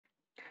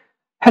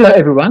Hello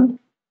everyone,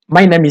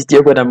 my name is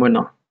Diego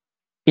Damona.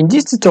 In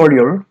this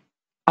tutorial,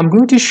 I'm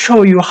going to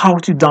show you how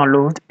to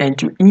download and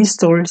to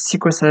install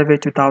SQL Server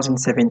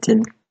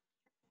 2017.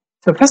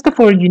 So first of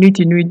all, you need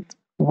to know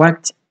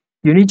what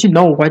you need to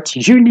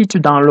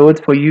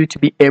download for you to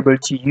be able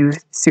to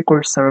use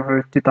SQL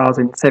Server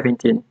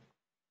 2017.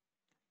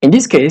 In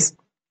this case,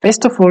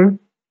 first of all,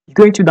 you're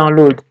going to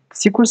download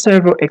SQL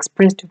Server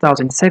Express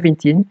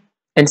 2017,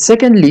 and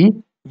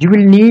secondly, you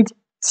will need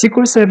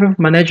SQL Server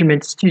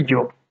Management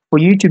Studio for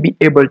you to be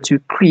able to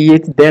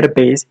create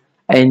database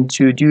and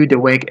to do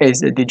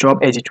the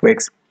job as it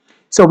works.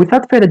 So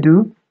without further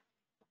ado,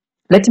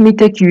 let me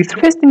take you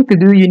through. First thing to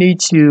do, you need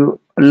to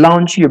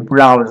launch your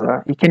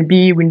browser. It can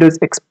be Windows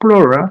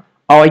Explorer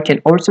or it can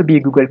also be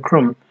Google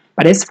Chrome.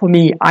 But as for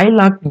me, I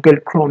like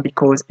Google Chrome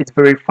because it's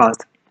very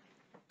fast.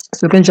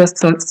 So you can just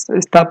start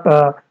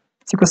SQL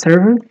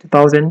Server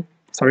 2000.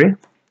 Sorry.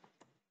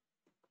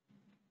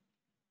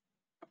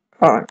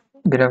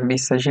 Bit of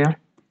message here.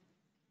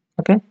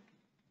 Okay.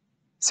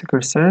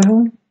 SQL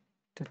Server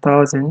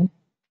 2000.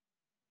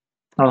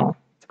 No,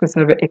 SQL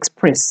Server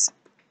Express.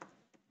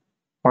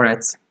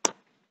 Alright.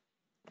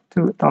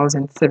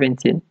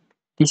 2017.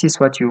 This is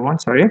what you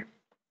want. Sorry.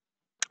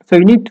 So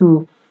you need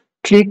to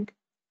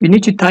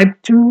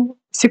type to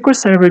SQL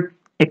Server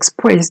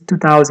Express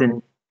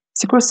 2000.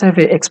 SQL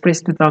Server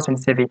Express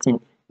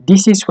 2017.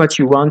 This is what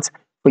you want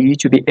for you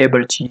to be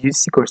able to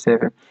use SQL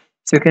Server.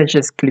 So you can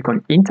just click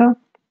on enter.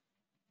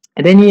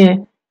 And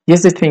then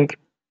here's the thing.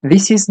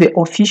 This is the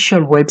official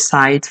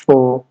website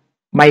for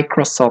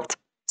Microsoft.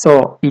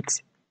 So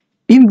it's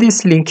in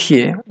this link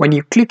here. When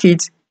you click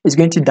it, it's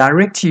going to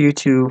direct you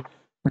to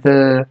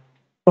the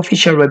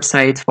official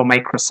website for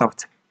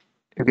Microsoft.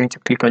 You're going to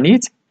click on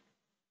it.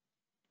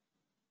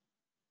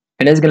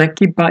 And it's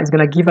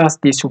gonna give us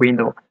this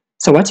window.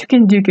 So what you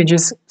can do, you can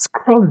just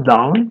scroll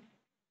down.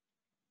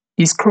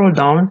 You scroll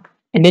down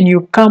and then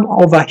you come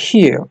over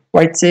here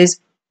where it says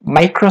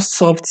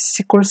Microsoft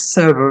SQL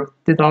Server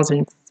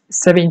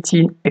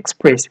 2017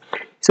 Express.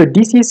 So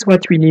this is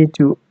what we need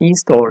to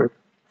install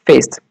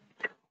first.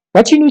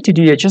 What you need to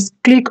do is just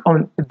click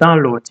on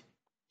download.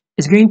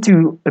 It's going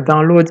to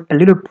download a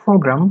little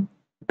program.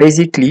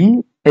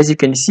 Basically, as you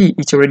can see,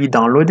 it's already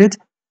downloaded.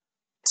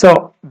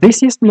 So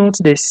this is not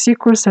the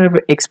SQL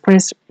Server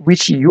Express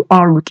which you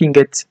are looking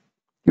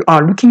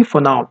for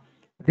now.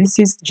 This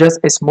is just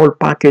a small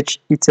package.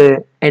 It's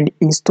an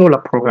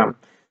installer program.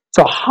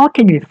 So how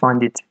can you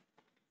find it?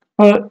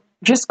 Well,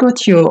 just go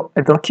to your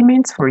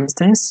documents, for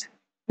instance.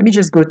 Let me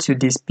just go to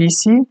this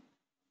PC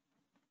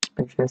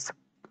and just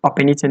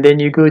open it, and then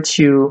you go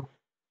to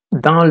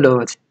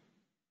download.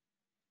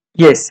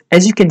 Yes,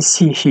 as you can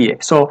see here,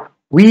 so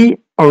we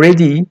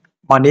already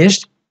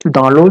managed to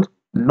download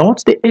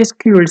not the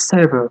SQL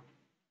Server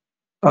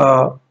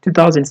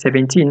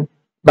 2017,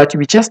 but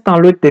we just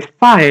download the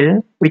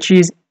file which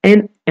is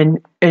an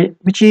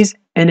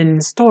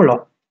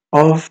installer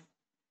of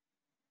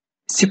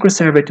SQL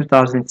Server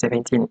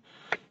 2017.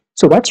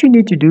 So what you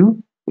need to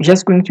do, you're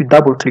just going to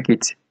double click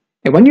it,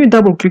 and when you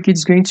double click it,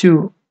 it's going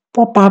to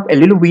pop up a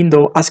little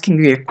window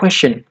asking you a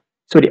question.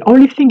 So the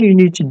only thing you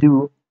need to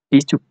do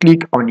is to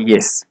click on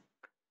yes.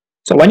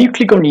 So when you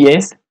click on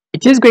yes,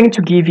 it is going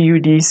to give you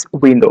this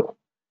window.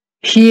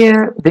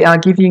 Here they are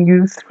giving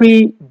you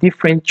 3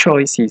 different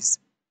choices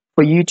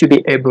for you to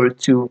be able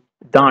to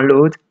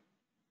download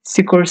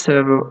SQL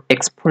Server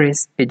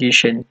Express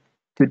Edition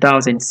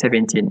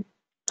 2017.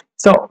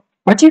 So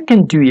what you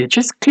can do here,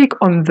 just click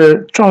on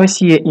the choice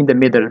here in the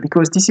middle,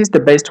 because this is the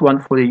best one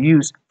for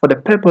the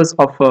purpose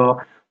of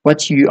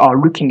what you are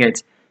looking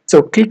at.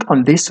 So click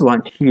on this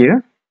one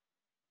here.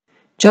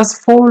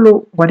 Just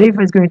follow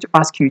whatever is going to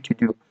ask you to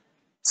do.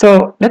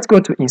 So let's go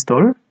to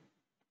install.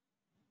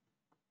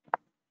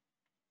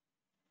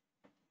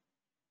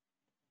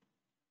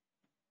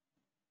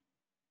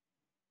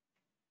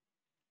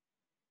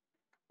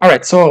 All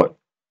right, so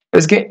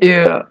let's get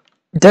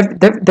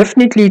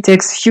definitely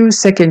takes few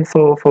seconds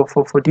for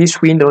this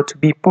window to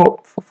be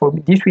pop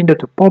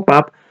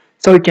up,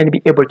 so you can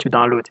be able to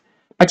download.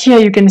 But here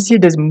you can see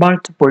there's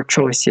multiple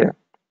choice here.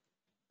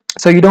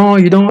 So you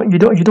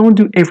don't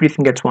do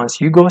everything at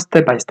once. You go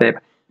step by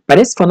step. But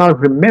as for now,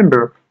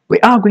 remember, we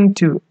are going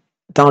to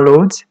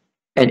download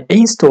and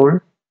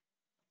install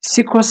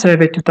SQL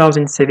Server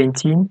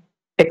 2017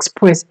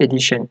 Express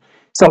Edition.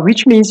 So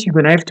which means you're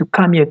gonna have to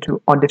come here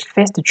to on the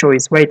first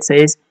choice where it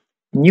says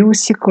new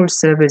SQL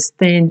Server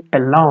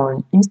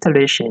standalone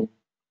installation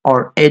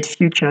or add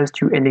features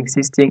to an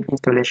existing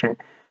installation.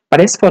 But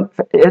as for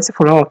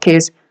our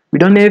case, we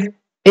don't have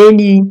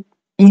any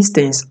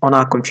instance on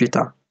our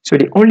computer. So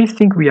the only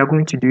thing we are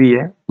going to do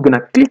here, we're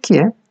gonna click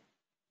here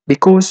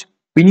because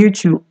we need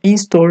to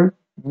install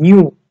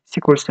new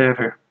SQL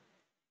Server,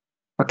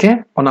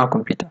 okay, on our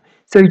computer.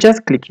 So you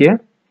just click here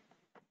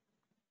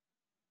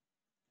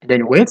and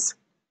then wait.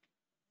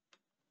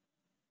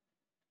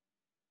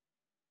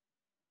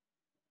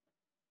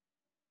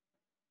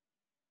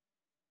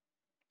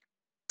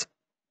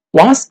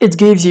 Once it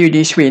gives you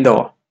this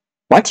window,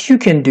 what you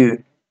can do,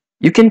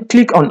 you can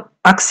click on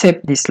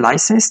accept these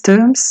license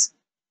terms,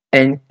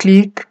 and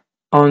click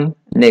on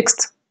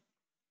next.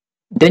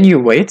 Then you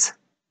wait.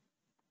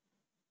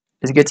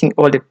 It's getting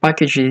all the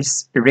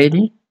packages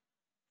ready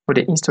for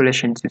the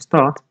installation to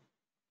start.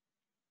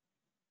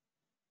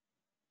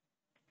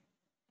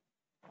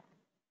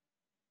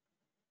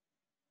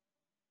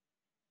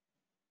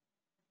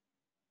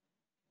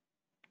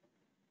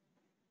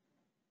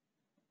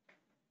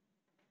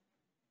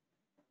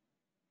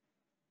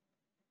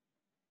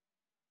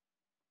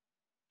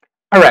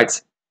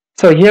 Alright,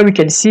 so here we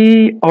can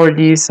see all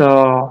these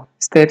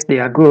steps, they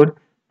are good,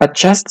 but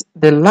just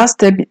the last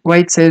step where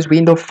it says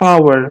window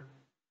firewall,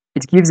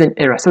 it gives an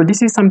error. So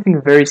this is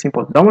something very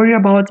simple. Don't worry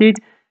about it.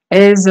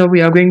 As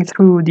we are going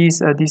through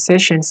this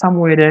session,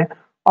 somewhere there,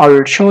 I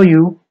will show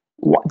you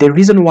the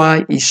reason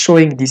why it's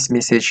showing this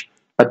message.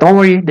 But don't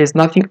worry, there's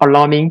nothing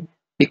alarming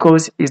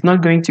because it's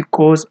not going to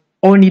cause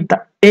only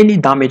any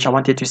damage. I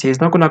wanted to say it's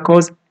not going to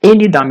cause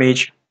any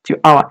damage to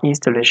our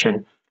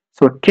installation.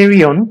 So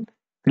carry on,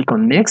 click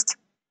on next,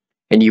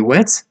 and you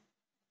wait.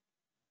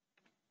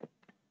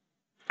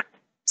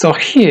 So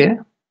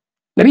here,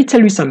 let me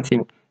tell you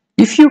something.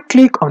 If you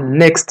click on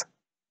next,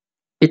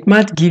 it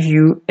might give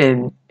you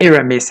an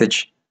error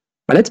message,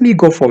 but let me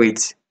go for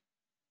it.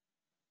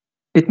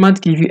 It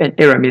might give you an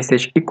error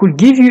message. It could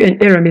give you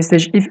an error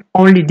message if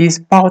only this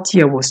part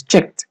here was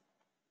checked,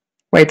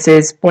 where it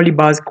says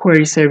Polybars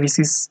query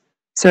service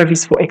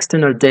for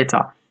external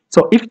data.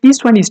 So if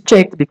this one is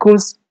checked,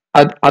 because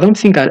I don't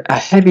think I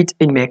have it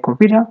in my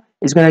computer,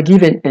 it's going to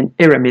give an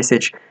error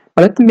message.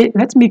 But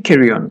let me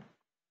carry on.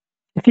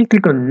 If you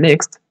click on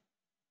next,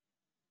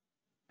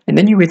 and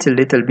then you wait a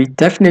little bit,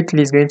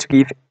 definitely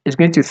it's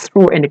going to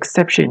throw an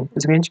exception.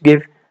 It's going to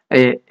give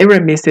an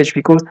error message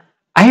because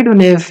I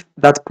don't have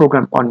that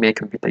program on my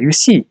computer. You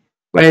see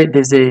where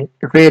there's a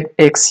red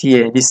X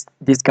here, this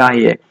guy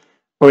here,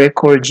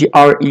 Oracle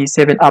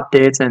GRE7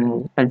 updates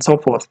and so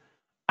forth.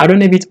 I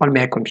don't have it on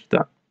my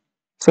computer,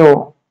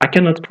 so I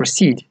cannot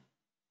proceed.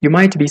 You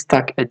might be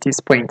stuck at this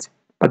point,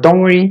 but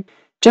don't worry,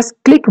 just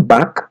click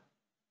back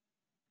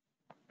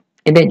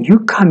and then you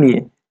come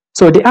here.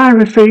 So they are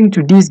referring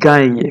to this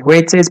guy here where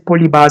it says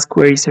Polybars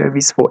query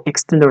service for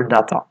external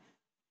data,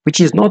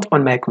 which is not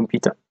on my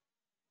computer.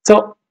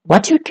 So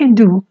what you can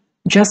do,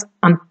 just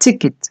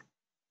untick it,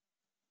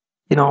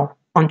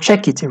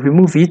 uncheck it,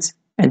 remove it,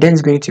 and then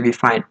it's going to be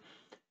fine.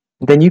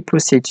 Then you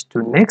proceed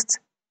to next.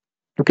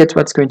 Look at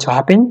what's going to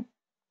happen.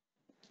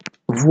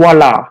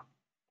 Voila,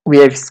 we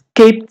have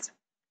escaped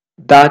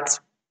that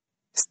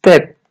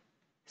step.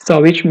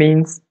 So which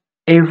means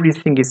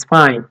everything is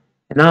fine.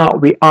 Now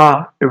we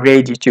are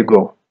ready to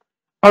go.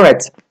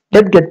 Alright,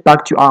 let's get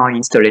back to our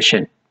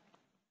installation.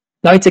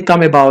 Now it's a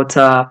come about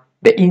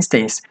the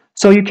instance.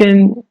 So you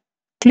can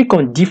click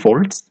on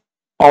defaults,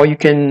 or you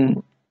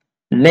can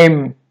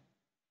name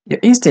your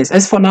instance.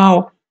 As for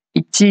now,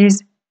 it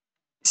is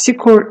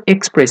SQL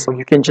Express, so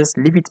you can just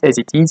leave it as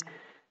it is.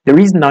 There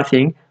is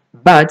nothing,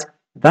 but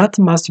that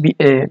must be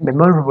a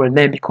memorable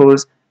name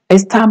because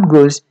as time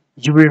goes,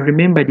 you will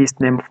remember this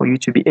name for you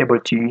to be able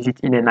to use it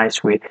in a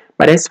nice way.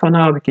 But as for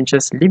now, we can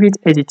just leave it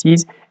as it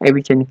is and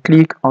we can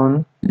click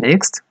on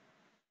next.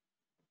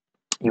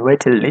 You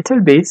wait a little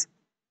bit.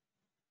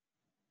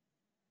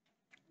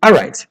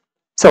 Alright,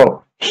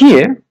 so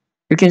here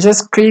you can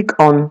just click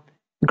on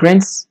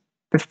grants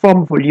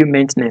perform volume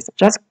maintenance.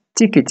 Just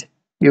tick it.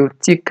 You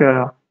tick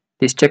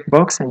this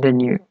checkbox and then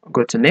you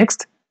go to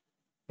next.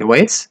 You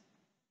wait.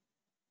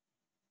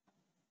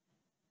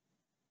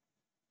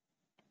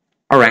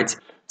 Alright,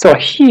 so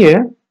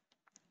here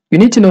you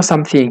need to know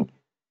something.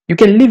 You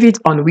can leave it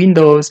on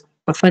Windows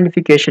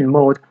authentication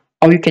mode,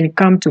 or you can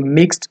come to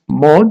mixed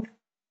model,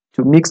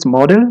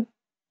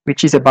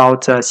 which is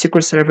about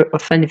SQL Server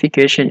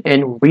authentication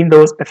and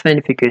Windows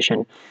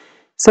authentication.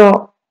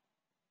 So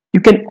you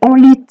can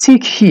only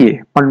tick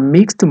here on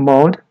mixed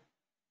mode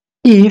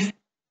if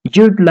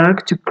you'd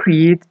like to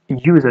create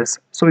users,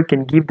 so you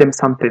can give them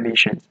some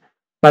permissions.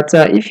 But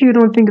if you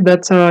don't think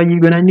that you're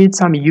gonna need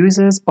some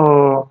users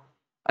or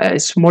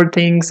small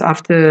things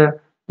after,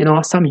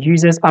 some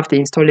users after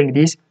installing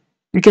this,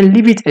 you can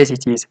leave it as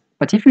it is.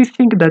 But if you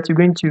think that you're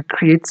going to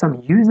create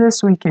some users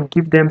so you can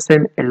give them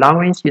some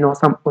allowance,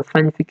 some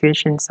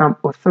authentication, some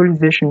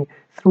authorization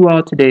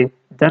throughout the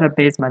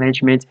database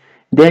management,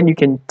 then you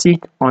can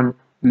tick on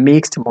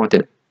mixed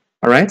model.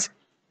 All right.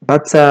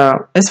 But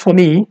as for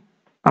me,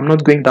 I'm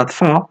not going that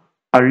far.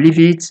 I'll leave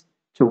it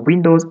to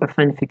Windows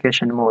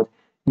authentication mode.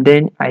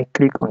 Then I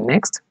click on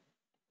next.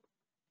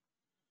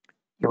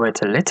 You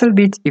wait a little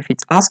bit. If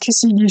it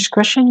asks you this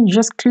question, you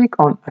just click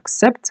on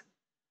accept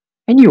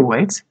and you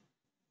wait.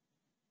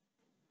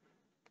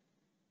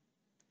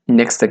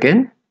 Next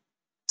again.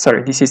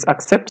 Sorry, this is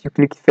accept. You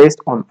click first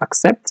on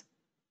accept.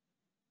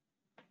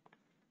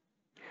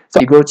 So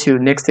you go to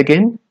next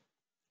again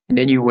and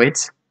then you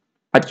wait.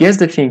 But here's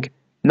the thing.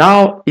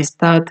 Now it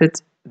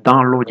started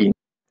downloading.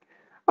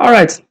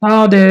 Alright,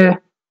 now we're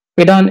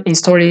done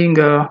installing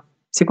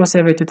SQL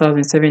Server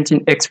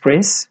 2017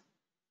 Express.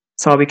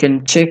 So we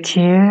can check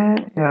here,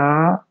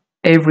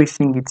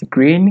 everything is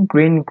green.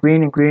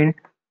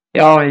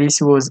 Oh,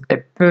 this was a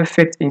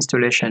perfect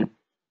installation.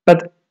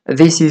 But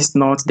this is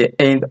not the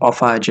end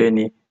of our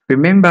journey.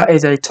 Remember,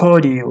 as I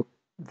told you,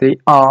 there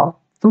are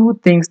two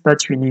things that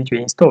we need to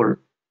install.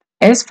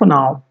 As for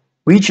now,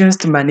 we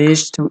just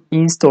managed to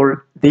install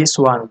this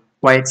one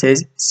where it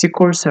says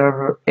SQL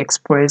Server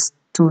Express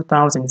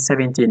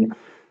 2017.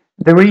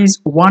 There is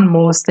one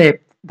more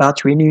step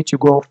that we need to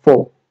go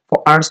for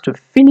us to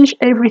finish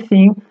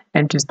everything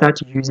and to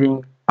start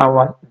using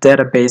our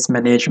database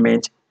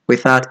management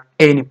without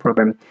any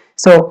problem.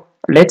 So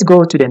let's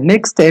go to the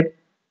next step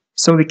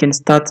so we can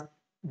start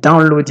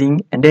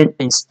downloading and then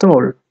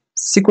install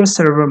SQL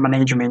Server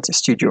Management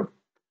Studio.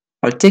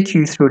 I'll take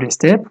you through the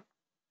step.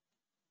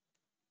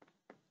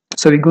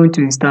 So we're going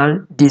to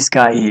install this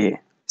guy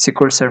here,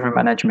 SQL Server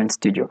Management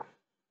Studio.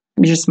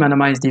 Let me just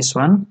minimize this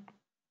one.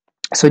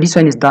 So this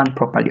one is done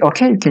properly.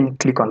 Okay, you can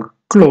click on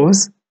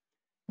close.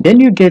 Then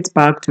you get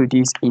back to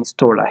this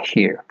installer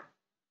here.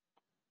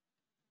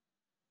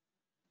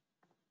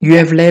 You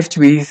have left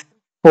with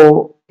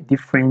four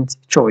different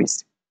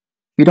choices.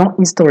 You don't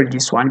install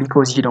this one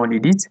because you don't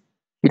need it.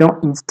 You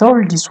don't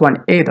install this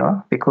one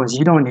either because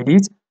you don't need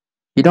it.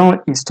 You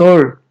don't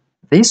install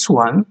this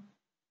one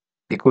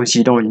because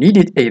you don't need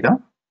it either.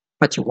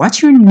 But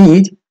what you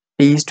need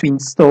is to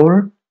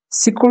install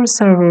SQL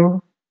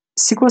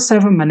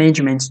Server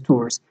Management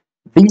Tools.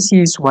 This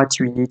is what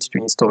you need to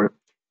install.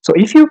 So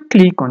if you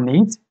click on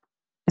it,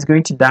 it's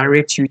going to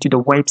direct you to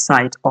the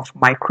website of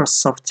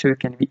Microsoft so you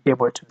can be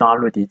able to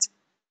download it.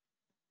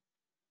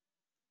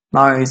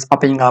 Now it's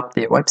opening up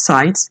the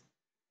website.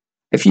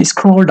 If you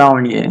scroll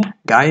down here,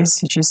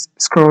 guys, you just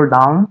scroll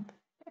down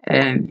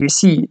and you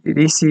see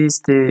this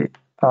is the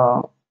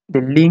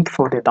link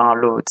for the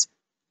downloads.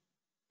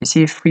 You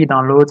see free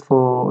download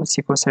for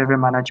SQL Server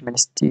Management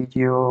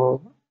Studio,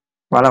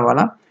 voila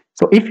voila.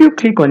 So if you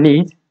click on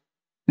it,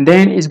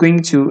 then it's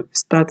going to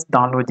start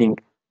downloading.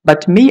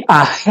 But me,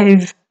 I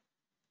have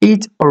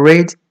it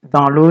already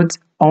downloaded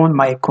on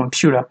my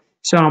computer,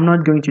 so I'm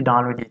not going to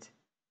download it.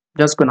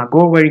 I'm just gonna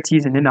go where it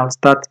is and then I'll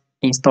start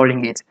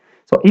installing it.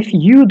 So if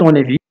you don't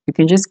have it, you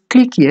can just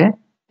click here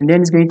and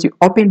then it's going to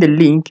open the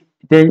link.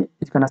 Then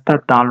it's gonna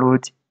start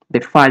download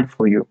the file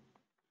for you.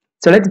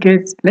 So let's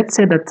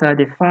say that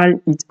the file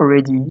is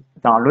already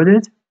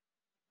downloaded.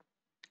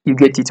 You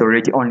get it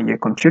already on your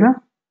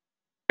computer.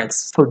 Right.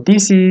 So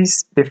this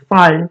is the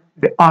file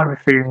they are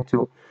referring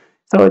to.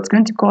 So it's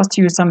going to cost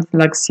you something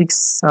like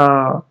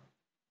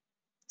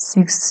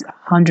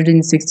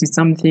 660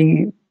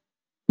 something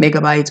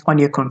megabytes on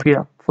your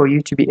computer for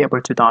you to be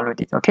able to download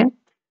it. Okay.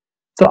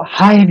 So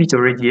I have it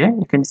already here.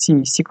 You can see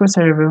SQL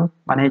Server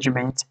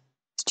Management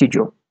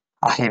Studio.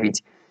 I have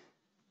it.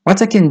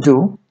 What I can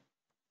do,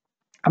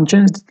 I'm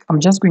just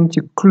going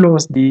to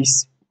close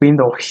this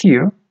window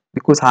here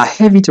because I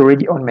have it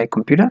already on my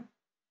computer.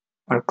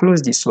 I'll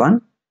close this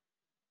one.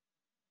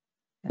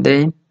 And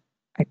then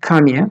I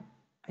come here,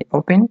 I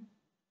open.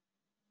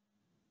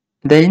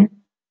 Then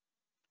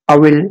I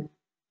will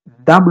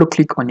double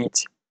click on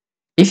it.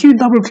 If you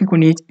double click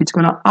on it, it's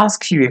gonna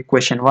ask you a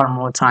question one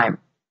more time.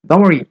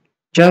 Don't worry,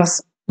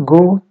 just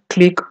go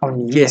click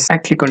on yes. I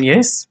click on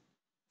yes.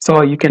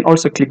 So you can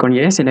also click on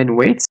yes and then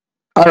wait.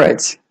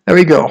 Alright, there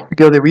we go. We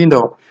got the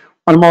window.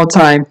 One more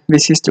time,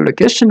 this is the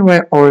location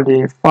where all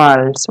the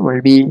files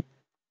will be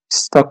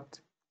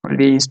stocked, will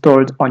be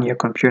installed on your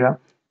computer.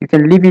 You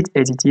can leave it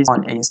as it is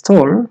on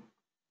install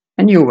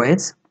and you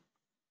wait.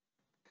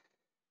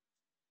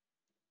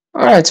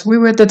 Alright, we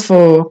waited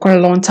for quite a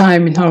long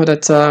time now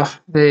that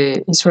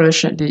the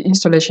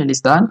installation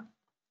is done.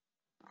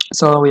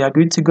 So we are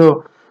good to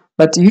go.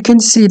 But you can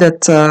see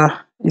that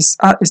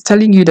it's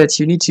telling you that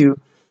you need to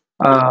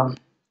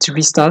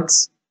restart.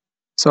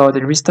 So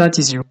the restart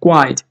is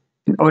required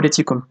in order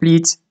to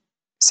complete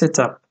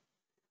setup.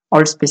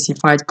 All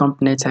specified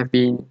components have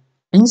been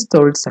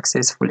installed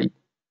successfully.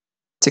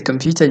 The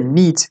computer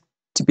needs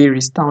to be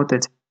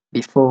restarted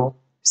before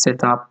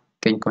setup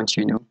can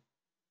continue.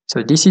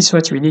 So this is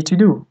what we need to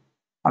do.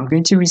 I'm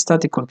going to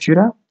restart the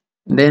computer,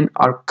 then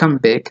I'll come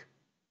back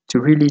to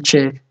really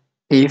check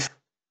if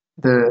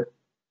the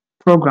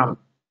program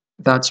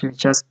that we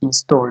just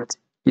installed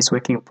is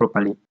working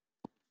properly.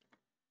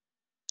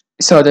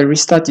 So the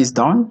restart is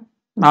done.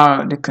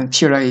 Now the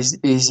computer is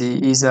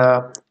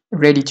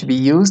ready to be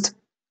used.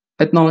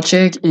 Let's now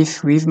check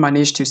if we've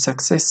managed to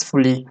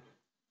successfully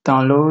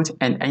download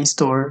and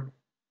install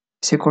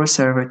SQL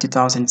Server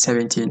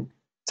 2017.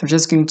 So I'm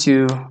just going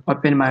to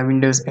open my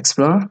Windows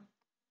Explorer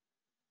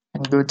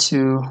and go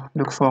to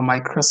look for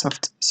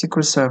Microsoft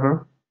SQL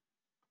Server.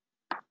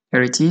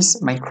 Here it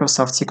is,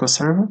 Microsoft SQL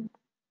Server.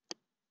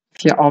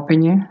 If you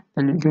open here,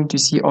 then you're going to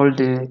see all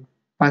the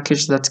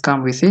packages that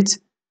come with it.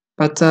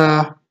 But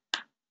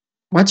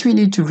what we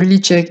need to really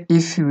check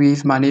if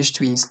we've managed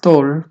to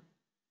install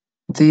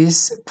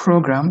this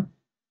program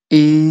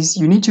is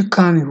you need to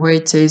come where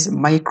it says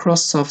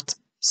Microsoft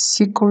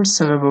SQL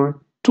Server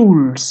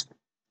Tools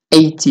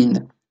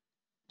 18.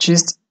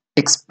 Just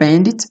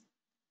expand it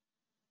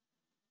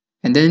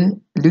and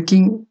then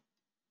looking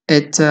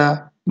at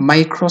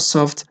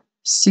Microsoft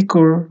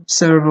SQL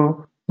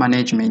Server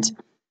management.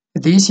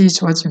 This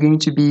is what we're going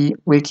to be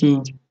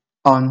working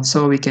on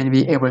so we can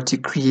be able to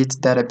create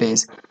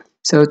database.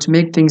 So to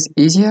make things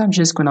easier, I'm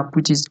just gonna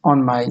put it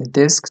on my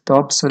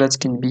desktop so that it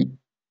can be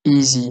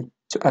easy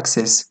to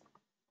access.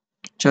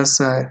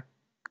 Just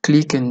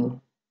click and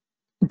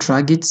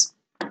drag it,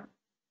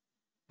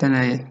 then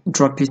I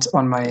drop it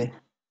on my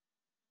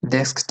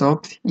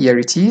desktop. Here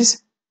it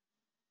is.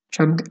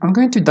 So I'm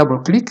going to double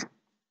click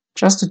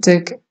just to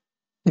check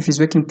if it's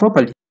working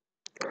properly.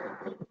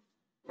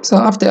 So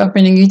after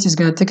opening it, it's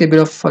going to take a bit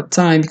of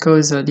time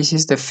because this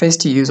is the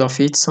first use of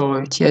it, so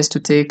it has to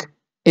take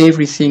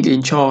everything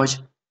in charge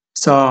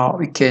so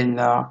we can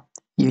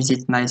use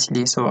it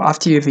nicely. So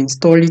after you've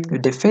installed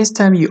it, the first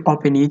time you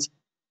open it,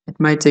 it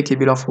might take a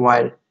bit of a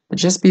while, but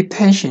just be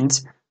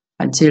patient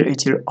until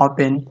it will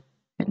open,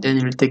 and then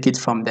you'll take it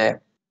from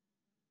there.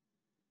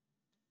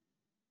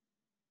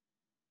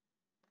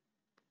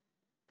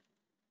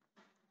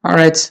 All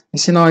right, you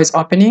see now it's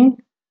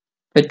opening.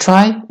 But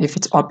try if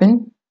it's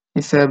open.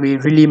 If we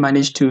really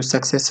manage to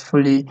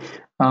successfully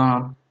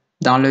uh,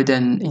 download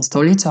and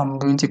install it, I'm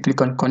going to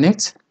click on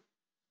connect.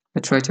 I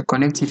try to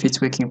connect if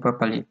it's working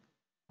properly.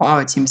 Wow,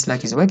 it seems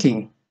like it's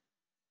working.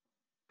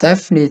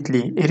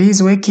 Definitely, it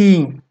is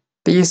working.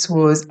 This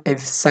was a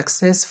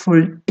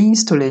successful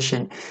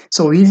installation.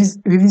 So we've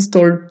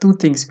installed two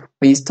things.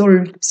 We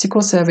installed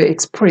SQL Server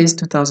Express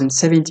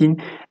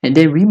 2017, and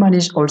then we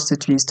managed also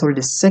to install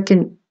the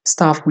second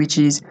stuff, which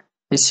is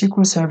the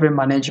SQL Server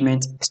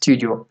Management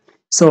Studio.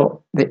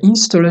 So the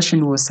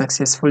installation was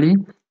successfully.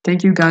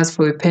 Thank you guys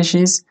for your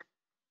patience.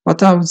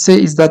 What I would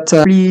say is that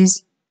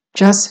please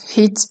just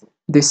hit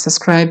the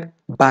subscribe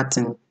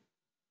button.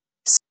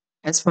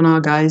 As for now,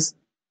 guys,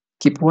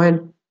 keep well.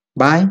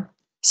 Bye.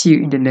 See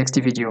you in the next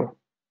video.